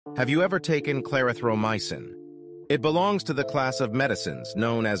Have you ever taken clarithromycin? It belongs to the class of medicines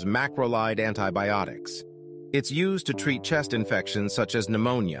known as macrolide antibiotics. It's used to treat chest infections such as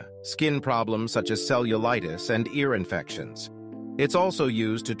pneumonia, skin problems such as cellulitis, and ear infections. It's also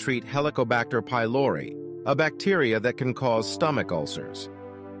used to treat Helicobacter pylori, a bacteria that can cause stomach ulcers.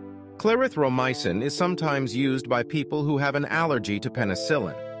 Clarithromycin is sometimes used by people who have an allergy to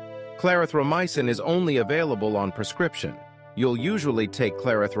penicillin. Clarithromycin is only available on prescription. You'll usually take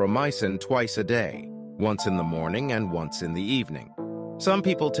clarithromycin twice a day, once in the morning and once in the evening. Some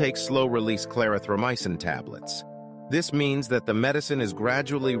people take slow-release clarithromycin tablets. This means that the medicine is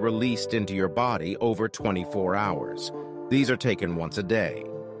gradually released into your body over 24 hours. These are taken once a day.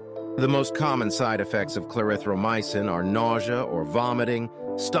 The most common side effects of clarithromycin are nausea or vomiting,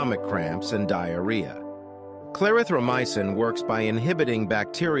 stomach cramps, and diarrhea. Clarithromycin works by inhibiting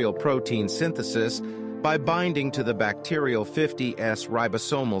bacterial protein synthesis by binding to the bacterial 50S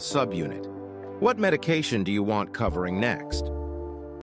ribosomal subunit. What medication do you want covering next?